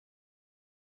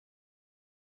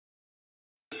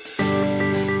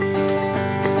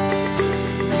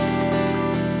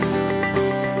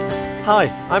Hi,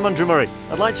 I'm Andrew Murray.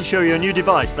 I'd like to show you a new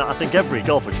device that I think every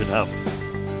golfer should have.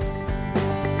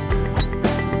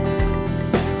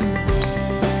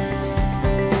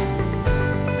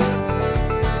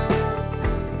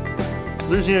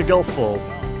 Losing a golf ball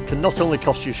can not only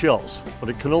cost you shots, but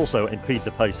it can also impede the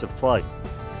pace of play.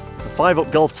 The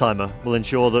 5-up golf timer will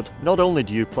ensure that not only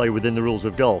do you play within the rules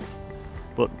of golf,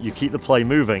 but you keep the play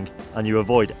moving and you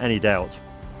avoid any doubt.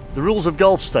 The rules of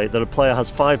golf state that a player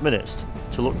has 5 minutes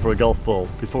to look for a golf ball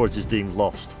before it is deemed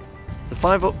lost. The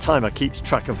 5-up timer keeps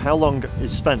track of how long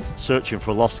is spent searching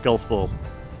for a lost golf ball,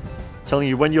 telling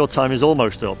you when your time is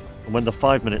almost up and when the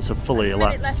 5 minutes have fully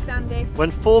elapsed. Left, Andy.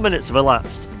 When 4 minutes have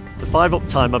elapsed, the 5-up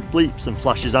timer bleeps and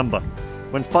flashes amber.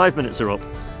 When 5 minutes are up,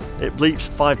 it bleeps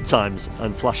 5 times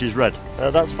and flashes red.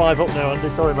 That's 5 up now, Andy.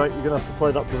 Sorry mate, you're going to have to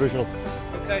play that provisional.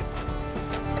 Okay.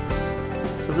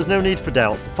 So there's no need for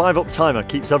doubt. The 5-up timer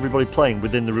keeps everybody playing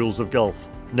within the rules of golf.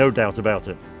 No doubt about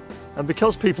it. And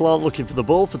because people aren't looking for the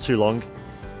ball for too long,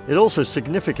 it also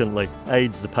significantly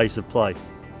aids the pace of play,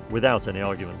 without any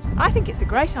argument. I think it's a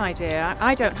great idea.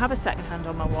 I don't have a second hand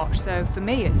on my watch, so for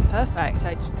me it's perfect.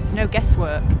 It's no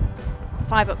guesswork.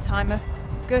 5-up timer,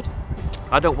 it's good.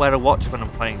 I don't wear a watch when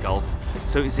I'm playing golf,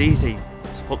 so it's easy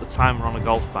to put the timer on a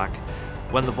golf bag.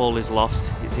 When the ball is lost,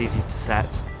 it's easy to set.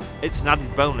 It's an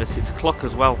added bonus, it's a clock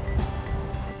as well.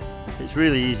 It's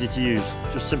really easy to use.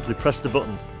 Just simply press the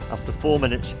button. After 4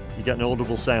 minutes, you get an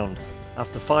audible sound.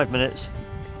 After 5 minutes,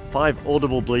 5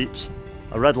 audible bleeps,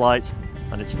 a red light,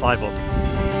 and it's 5 up.